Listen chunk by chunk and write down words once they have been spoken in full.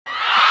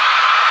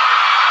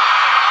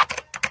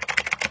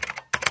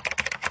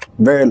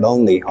Very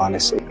lonely,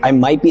 honestly. I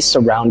might be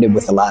surrounded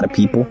with a lot of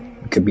people.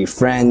 It could be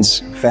friends,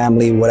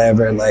 family,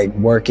 whatever, like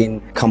working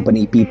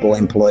company people,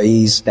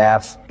 employees,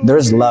 staff.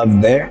 There's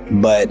love there,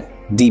 but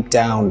deep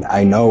down,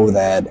 I know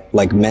that,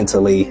 like,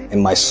 mentally,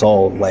 in my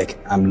soul, like,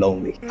 I'm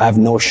lonely. I have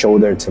no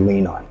shoulder to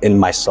lean on in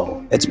my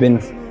soul. It's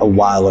been a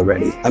while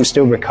already. I'm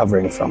still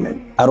recovering from it.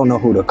 I don't know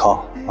who to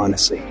call,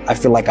 honestly. I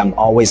feel like I'm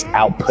always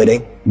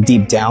outputting.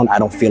 Deep down, I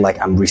don't feel like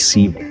I'm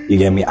receiving. You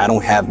get me? I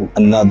don't have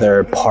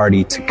another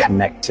party to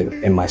connect to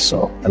in my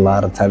soul a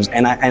lot of times.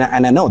 And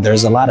I know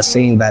there's a lot of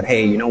saying that,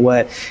 hey, you know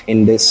what?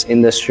 In this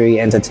industry,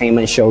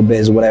 entertainment,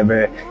 showbiz,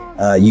 whatever,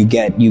 you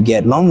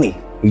get lonely.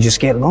 You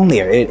just get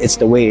lonelier. It's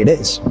the way it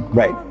is,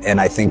 right?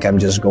 And I think I'm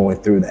just going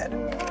through that.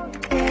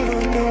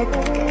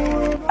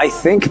 I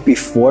think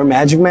before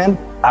Magic Man,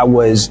 I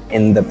was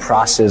in the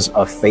process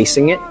of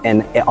facing it,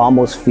 and it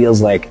almost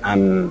feels like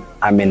I'm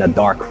in a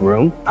dark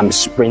room. I'm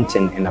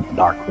sprinting in a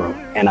dark room,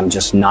 and I'm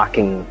just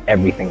knocking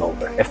everything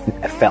over. It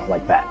felt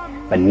like that.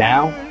 But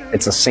now,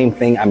 it's the same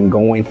thing. I'm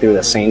going through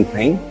the same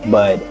thing,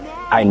 but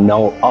I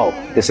know, oh,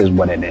 this is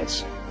what it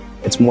is.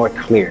 It's more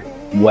clear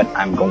what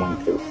I'm going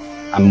through.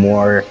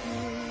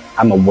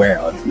 I'm aware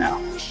of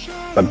now.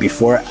 But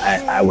before,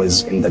 I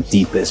was in the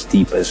deepest,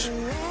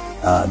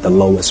 the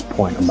lowest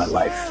point of my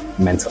life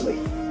mentally.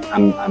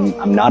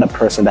 I'm not a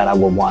person that I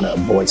would want to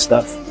avoid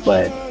stuff,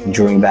 but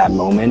during that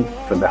moment,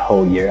 for the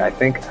whole year, I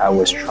think I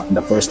was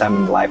the first time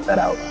in life that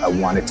I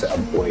wanted to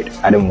avoid.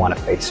 I didn't want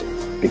to face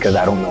it because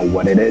I don't know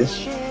what it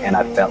is, and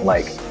I felt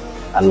like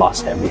I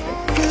lost everything.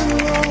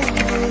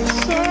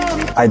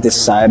 I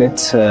decided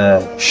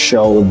to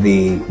show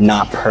the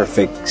not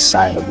perfect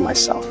side of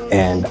myself,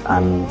 and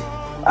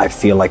I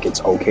feel like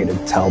it's okay to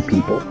tell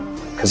people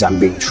because I'm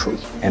being true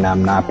and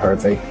I'm not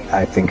perfect.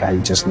 I think I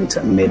just need to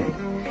admit it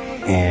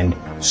and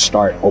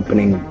start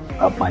opening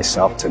up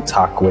myself to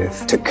talk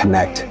with, to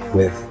connect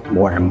with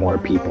more and more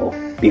people.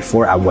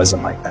 Before I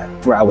wasn't like that.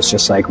 Before I was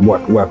just like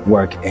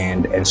work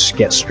and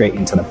get straight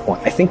into the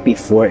point. I think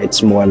before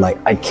it's more like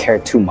I care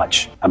too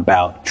much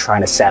about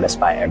trying to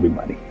satisfy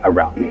everybody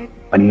around me.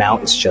 But now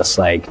it's just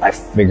like I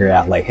figure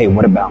out like, hey,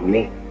 what about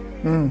me?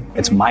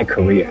 It's my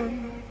career.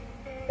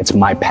 It's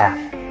my path.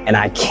 And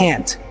I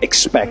can't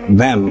expect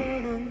them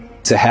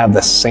to have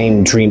the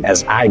same dream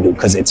as I do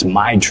because it's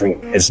my dream.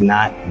 It's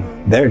not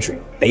their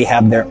dream. They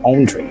have their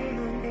own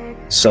dream.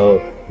 So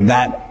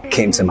that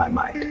came to my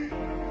mind.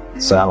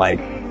 So I'm like,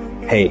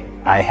 hey,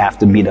 I have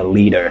to be the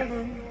leader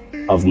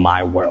of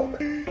my world,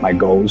 my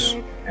goals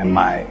and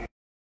my...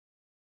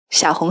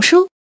 小红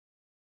书